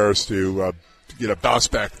the Bears to bounce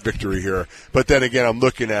back victory here. But then again, I'm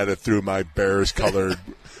looking at it through my Bears-colored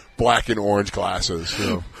black and orange glasses.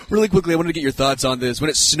 So. Really quickly, I wanted to get your thoughts on this. When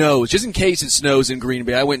it snows, just in case it snows in Green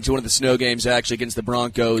Bay, I went to one of the snow games actually against the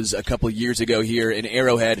Broncos a couple of years ago here in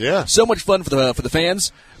Arrowhead. Yeah. So much fun for the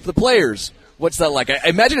fans, for the players. What's that like? I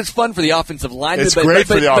imagine it's fun for the offensive linemen. It's great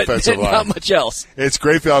for the offensive line. Not much else. It's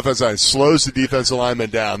great for the offensive line. It slows the defensive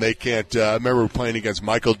linemen down. They can't. I remember playing against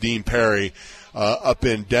Michael Dean Perry up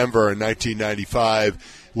in Denver in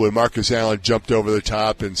 1995 when Marcus Allen jumped over the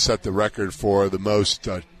top and set the record for the most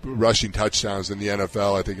rushing touchdowns in the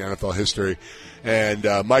NFL, I think NFL history. And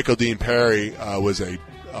Michael Dean Perry was a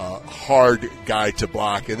hard guy to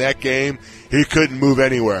block. In that game, he couldn't move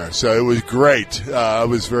anywhere. So it was great. I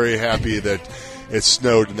was very happy that it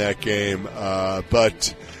snowed in that game.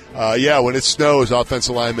 But when it snows,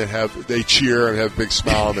 offensive linemen they cheer and have a big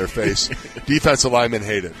smile on their face. Defensive linemen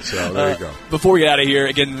hate it. So there you go. Before we get out of here,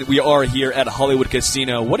 again, we are here at Hollywood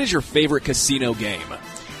Casino. What is your favorite casino game?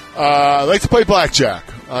 I like to play blackjack.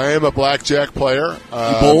 I am a blackjack player.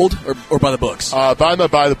 Bold or by the books? I'm a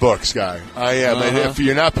by the books guy. I am. And if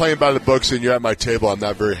you're not playing by the books and you're at my table, I'm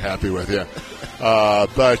not very happy with you.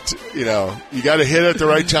 But you got to hit at the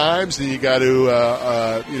right times, and you got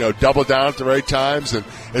to double down at the right times, and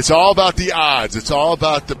it's all about the odds. It's all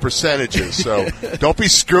about the percentages. So don't be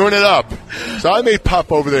screwing it up. So I may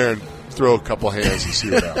pop over there and throw a couple hands and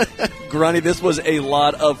see what happens. Grunny, this was a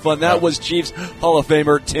lot of fun. That was Chiefs Hall of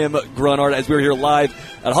Famer Tim Grunhard as we were here live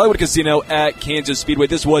at Hollywood Casino at Kansas Speedway.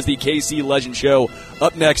 This was the KC Legend Show.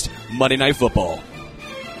 Up next, Monday Night Football.